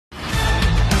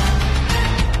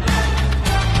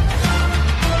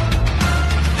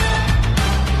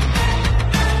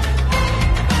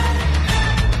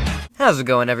How's it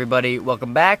going, everybody?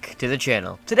 Welcome back to the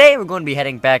channel. Today we're going to be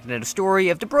heading back into the story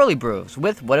of the Broly Bros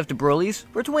with What If the Brolys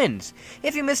Were Twins.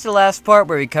 If you missed the last part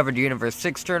where we covered the Universe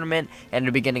 6 tournament and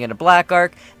the beginning of the Black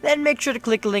Arc, then make sure to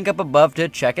click the link up above to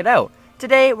check it out.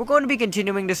 Today we're going to be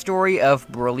continuing the story of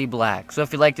Broly Black, so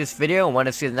if you like this video and want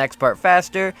to see the next part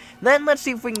faster, then let's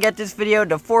see if we can get this video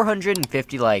to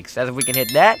 450 likes, as if we can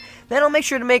hit that, then I'll make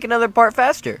sure to make another part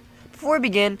faster. Before we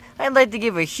begin, I'd like to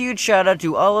give a huge shout out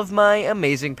to all of my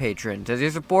amazing patrons, as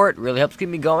your support really helps keep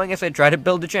me going as I try to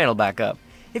build the channel back up.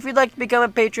 If you'd like to become a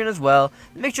patron as well,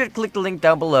 make sure to click the link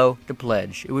down below to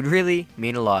pledge. It would really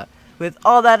mean a lot. With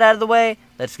all that out of the way,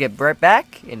 let's get right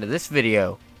back into this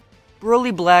video.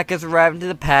 Broly Black has arrived into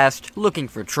the past looking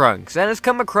for Trunks, and has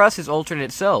come across his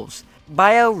alternate selves.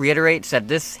 Bio reiterates that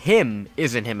this him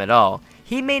isn't him at all.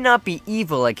 He may not be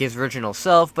evil like his original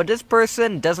self, but this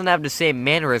person doesn't have the same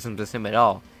mannerisms as him at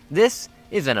all. This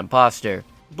is an imposter.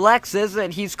 Black says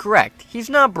that he's correct. He's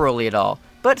not Broly at all,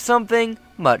 but something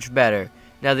much better.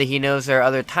 Now that he knows there are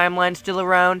other timelines still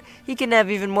around, he can have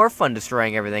even more fun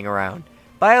destroying everything around.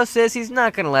 Bio says he's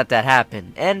not gonna let that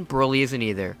happen, and Broly isn't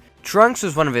either. Trunks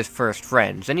was one of his first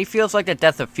friends, and he feels like the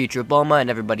death of future Bulma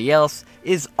and everybody else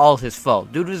is all his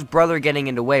fault, due to his brother getting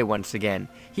in the way once again.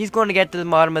 He's going to get to the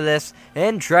bottom of this,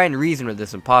 and try and reason with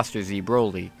this imposter Z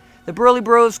Broly. The Broly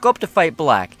Bros go up to fight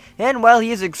Black, and while he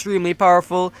is extremely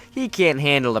powerful, he can't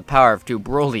handle the power of two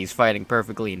Brolys fighting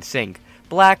perfectly in sync.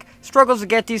 Black struggles to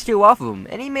get these two off of him,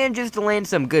 and he manages to land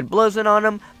some good blows in on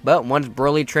him, but once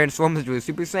Broly transforms into a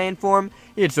Super Saiyan form,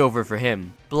 it's over for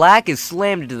him. Black is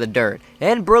slammed into the dirt,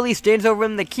 and Broly stands over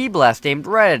him with the Ki Blast aimed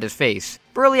right at his face.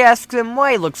 Broly asks him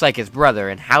why he looks like his brother,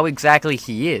 and how exactly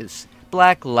he is.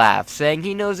 Black laughs, saying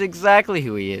he knows exactly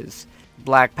who he is.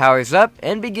 Black powers up,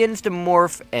 and begins to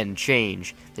morph and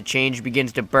change. The change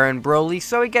begins to burn Broly,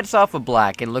 so he gets off of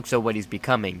Black and looks at what he's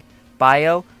becoming.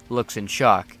 Bio looks in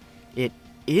shock. It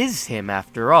is him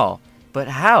after all, but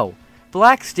how?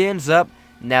 Black stands up,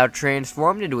 now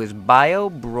transformed into his Bio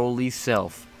Broly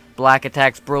self. Black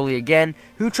attacks Broly again,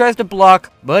 who tries to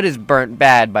block, but is burnt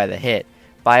bad by the hit.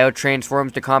 Bio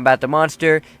transforms to combat the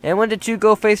monster, and when the two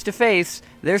go face to face,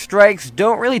 their strikes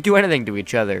don't really do anything to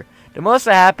each other. The most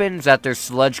that happens is that their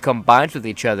sludge combines with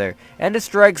each other, and the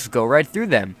strikes go right through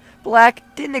them. Black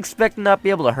didn't expect to not be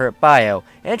able to hurt Bio,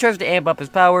 and tries to amp up his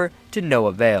power to no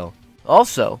avail.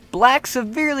 Also, Black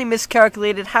severely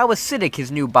miscalculated how acidic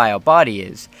his new Bio body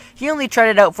is. He only tried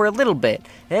it out for a little bit,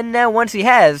 and now once he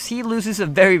has, he loses a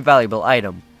very valuable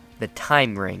item, the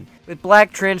Time Ring. With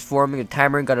Black transforming, the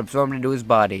Time Ring got absorbed into his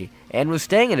body, and was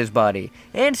staying in his body,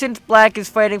 and since Black is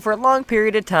fighting for a long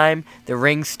period of time, the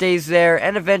ring stays there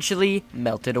and eventually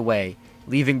melted away,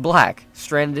 leaving Black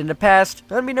stranded in the past,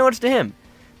 unbeknownst to him.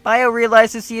 Bio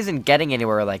realizes he isn't getting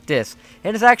anywhere like this,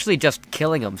 and is actually just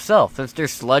killing himself since their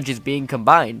sludge is being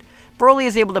combined. Broly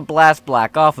is able to blast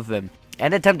Black off of him,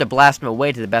 and attempt to blast him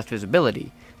away to the best of his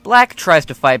ability. Black tries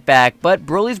to fight back, but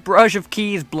Broly's barrage of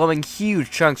ki is blowing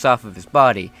huge chunks off of his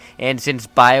body, and since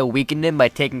Bio weakened him by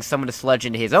taking some of the sludge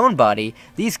into his own body,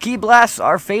 these ki blasts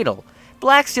are fatal.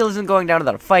 Black still isn't going down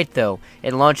without a fight though,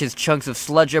 and launches chunks of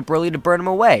sludge at Broly to burn him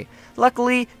away.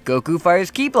 Luckily, Goku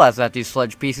fires Ki Blasts at these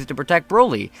sludge pieces to protect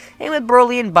Broly, and with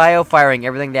Broly and Bio firing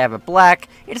everything they have at Black,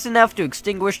 it is enough to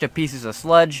extinguish the pieces of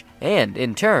sludge, and,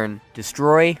 in turn,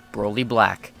 destroy Broly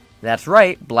Black. That's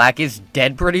right, Black is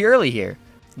dead pretty early here.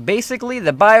 Basically,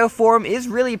 the Bio form is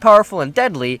really powerful and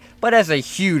deadly, but has a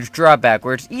huge drawback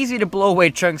where it's easy to blow away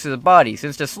chunks of the body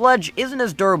since the sludge isn't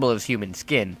as durable as human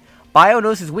skin. Bio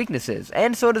knows his weaknesses,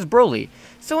 and so does Broly,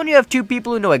 so when you have two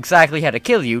people who know exactly how to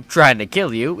kill you, trying to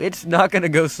kill you, it's not gonna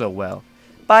go so well.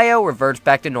 Bio reverts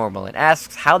back to normal and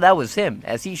asks how that was him,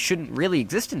 as he shouldn't really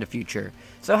exist in the future,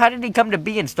 so how did he come to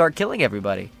be and start killing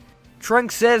everybody?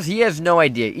 Trunks says he has no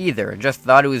idea either, and just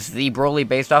thought it was the Broly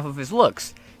based off of his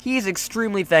looks. He is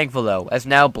extremely thankful though, as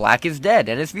now Black is dead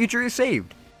and his future is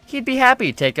saved. He'd be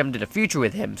happy to take him to the future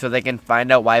with him so they can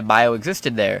find out why Bio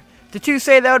existed there. The two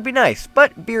say that would be nice,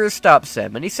 but Beerus stops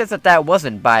him, and he says that that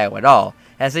wasn't Bio at all,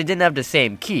 as they didn't have the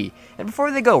same ki, and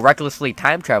before they go recklessly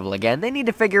time travel again, they need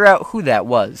to figure out who that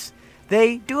was.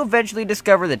 They do eventually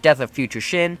discover the death of future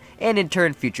Shin, and in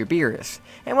turn future Beerus,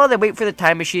 and while they wait for the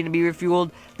time machine to be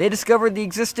refueled, they discover the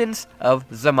existence of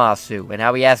Zamasu, and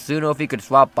how he asked Zuno if he could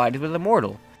swap bodies with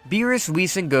Immortal. Beerus,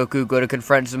 Whis, and Goku go to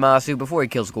confront Zamasu before he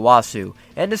kills Gowasu,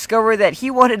 and discover that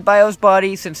he wanted Bio's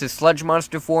body since his sludge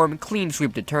monster form clean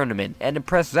sweeped the tournament and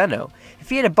impressed Zeno. If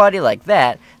he had a body like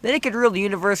that, then he could rule the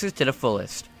universes to the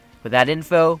fullest. With that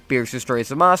info, Beerus destroys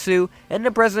Zamasu, and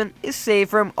the present is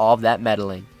saved from all of that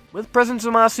meddling. With present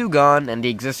Zamasu gone and the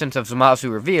existence of Zamasu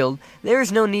revealed, there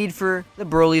is no need for the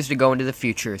Brolys to go into the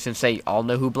future since they all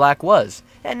know who Black was,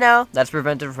 and now that's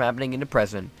prevented from happening in the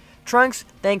present. Trunks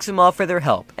thanks them all for their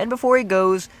help, and before he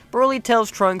goes, Broly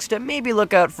tells Trunks to maybe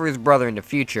look out for his brother in the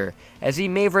future, as he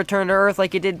may have returned to Earth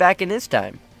like he did back in his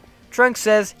time. Trunks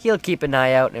says he'll keep an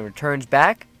eye out and returns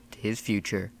back to his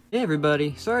future. Hey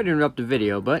everybody, sorry to interrupt the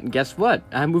video, but guess what?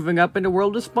 I'm moving up in the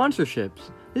world of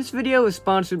sponsorships. This video is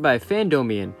sponsored by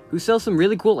Fandomian, who sells some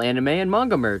really cool anime and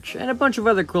manga merch, and a bunch of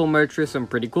other cool merch for some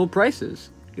pretty cool prices.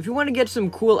 If you want to get some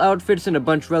cool outfits and a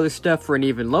bunch of other stuff for an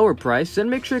even lower price, then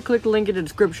make sure to click the link in the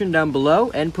description down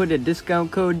below and put a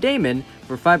discount code DAMON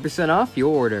for 5% off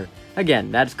your order.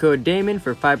 Again, that's code DAMON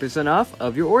for 5% off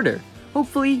of your order.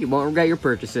 Hopefully, you won't regret your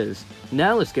purchases.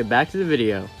 Now, let's get back to the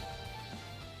video.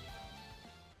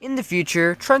 In the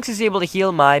future, Trunks is able to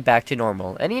heal Mai back to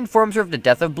normal, and he informs her of the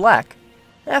death of Black.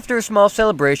 After a small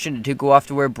celebration, the two go off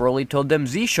to where Broly told them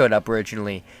Z showed up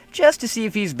originally, just to see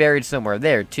if he's buried somewhere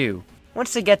there, too.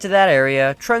 Once they get to that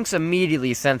area, Trunks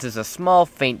immediately senses a small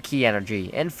faint ki energy,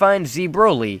 and finds Z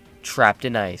Broly trapped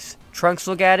in ice. Trunks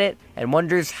looks at it, and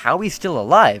wonders how he's still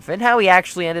alive, and how he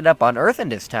actually ended up on Earth in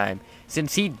this time,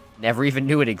 since he never even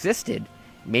knew it existed.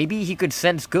 Maybe he could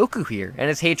sense Goku here, and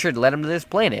his hatred led him to this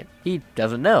planet. He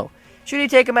doesn't know. Should he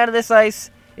take him out of this ice?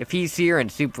 If he's here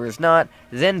and Super is not,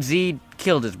 then Z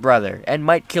killed his brother, and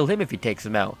might kill him if he takes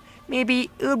him out. Maybe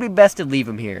it would be best to leave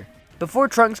him here. Before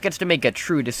Trunks gets to make a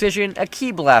true decision, a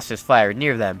ki blast is fired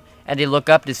near them, and they look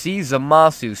up to see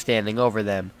Zamasu standing over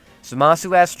them.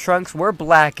 Zamasu asks Trunks where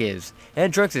Black is,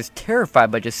 and Trunks is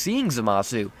terrified by just seeing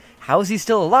Zamasu. How is he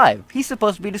still alive? He's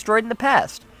supposed to be destroyed in the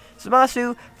past.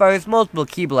 Zamasu fires multiple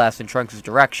ki blasts in Trunks'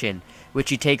 direction,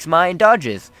 which he takes Mai and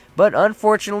dodges, but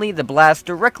unfortunately the blast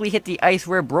directly hit the ice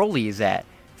where Broly is at,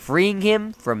 freeing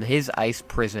him from his ice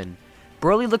prison.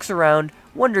 Broly looks around,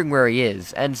 wondering where he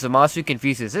is, and Zamasu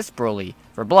confuses this Broly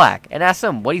for Black, and asks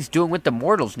him what he's doing with the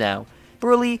mortals now.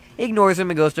 Broly ignores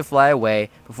him and goes to fly away,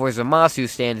 before Zamasu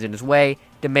stands in his way,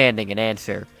 demanding an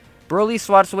answer. Broly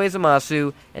swats away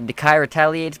Zamasu, and Dakai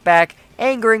retaliates back,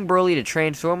 angering Broly to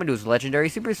transform into his legendary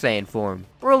Super Saiyan form.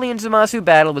 Broly and Zamasu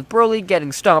battle, with Broly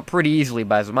getting stomped pretty easily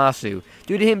by Zamasu,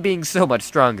 due to him being so much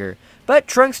stronger. But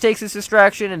Trunks takes his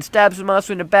distraction and stabs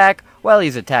Zamasu in the back while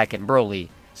he's attacking Broly.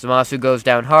 Zamasu goes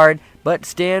down hard, but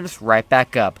stands right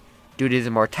back up. Due to his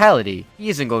immortality, he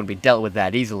isn't going to be dealt with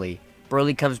that easily.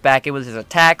 Broly comes back in with his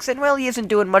attacks, and while he isn't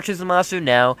doing much to Zamasu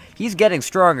now, he's getting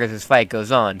stronger as his fight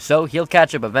goes on, so he'll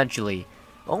catch up eventually.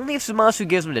 Only if Zamasu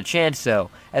gives him the chance though,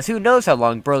 as who knows how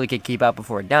long Broly can keep out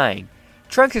before dying.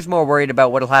 Trunks is more worried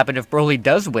about what'll happen if Broly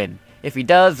does win. If he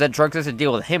does, then Trunks has to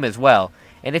deal with him as well,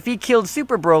 and if he killed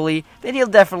Super Broly, then he'll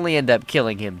definitely end up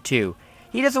killing him too.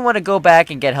 He doesn't want to go back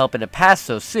and get help in the past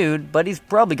so soon, but he's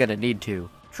probably gonna need to.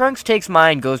 Trunks takes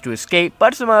Mai and goes to escape,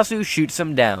 but Zamasu shoots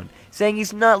him down, saying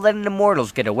he's not letting the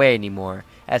mortals get away anymore.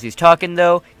 As he's talking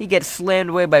though, he gets slammed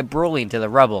away by Broly into the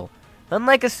rubble.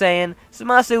 Unlike a Saiyan,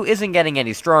 Zamasu isn't getting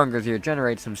any stronger as he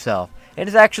regenerates himself, and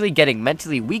is actually getting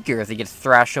mentally weaker as he gets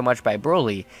thrashed so much by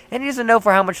Broly, and he doesn't know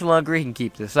for how much longer he can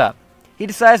keep this up. He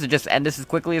decides to just end this as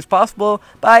quickly as possible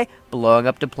by blowing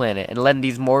up the planet and letting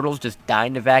these mortals just die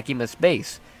in the vacuum of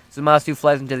space. Zamasu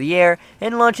flies into the air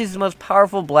and launches his most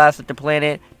powerful blast at the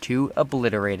planet to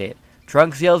obliterate it.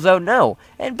 Trunks yells out no,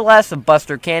 and blasts a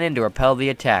Buster Cannon to repel the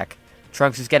attack.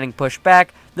 Trunks is getting pushed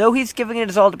back, though he's giving it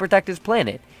his all to protect his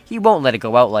planet. He won't let it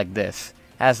go out like this.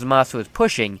 As Zamasu is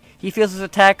pushing, he feels his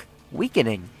attack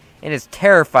weakening, and is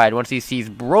terrified once he sees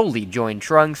Broly join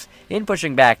Trunks in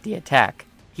pushing back the attack.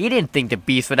 He didn't think the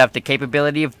beast would have the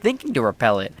capability of thinking to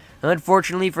repel it.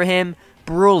 Unfortunately for him,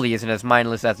 Broly isn't as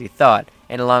mindless as he thought,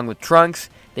 and along with Trunks,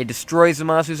 they destroy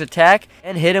Zamasu's attack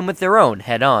and hit him with their own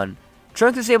head-on.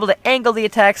 Trunks is able to angle the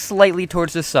attack slightly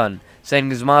towards the sun,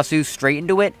 sending Zamasu straight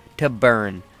into it to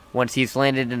burn. Once he's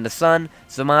landed in the sun,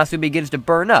 Zamasu begins to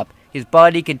burn up, his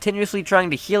body continuously trying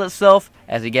to heal itself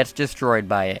as he gets destroyed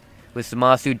by it. With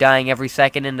Zamasu dying every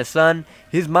second in the sun,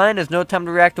 his mind has no time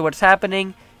to react to what's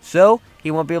happening, so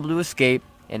he won't be able to escape,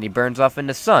 and he burns off in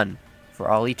the sun for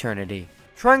all eternity.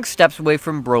 Trunks steps away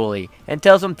from Broly and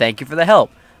tells him thank you for the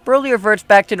help. Broly reverts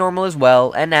back to normal as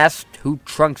well and asks who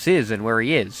Trunks is and where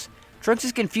he is. Trunks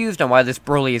is confused on why this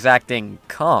Broly is acting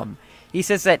calm. He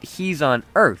says that he's on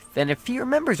Earth, and if he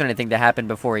remembers anything that happened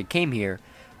before he came here.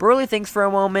 Broly thinks for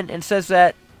a moment and says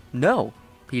that no,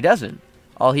 he doesn't.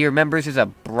 All he remembers is a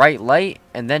bright light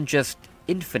and then just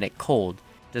infinite cold.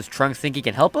 Does Trunks think he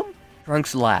can help him?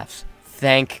 Trunks laughs.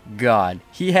 Thank God.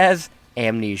 He has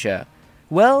amnesia.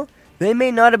 Well, they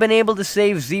may not have been able to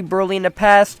save Z Broly in the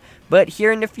past, but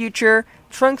here in the future,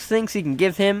 Trunks thinks he can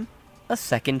give him a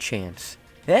second chance.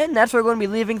 And that's where we're going to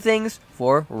be leaving things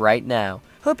for right now.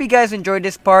 Hope you guys enjoyed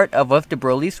this part of What If the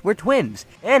Brolys Were Twins,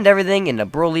 and everything in the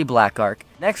Broly Black arc.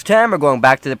 Next time, we're going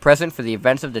back to the present for the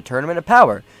events of the Tournament of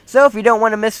Power. So if you don't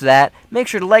want to miss that, make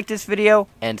sure to like this video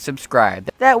and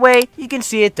subscribe. That way, you can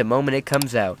see it the moment it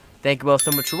comes out. Thank you all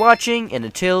so much for watching, and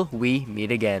until we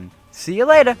meet again. See you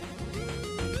later!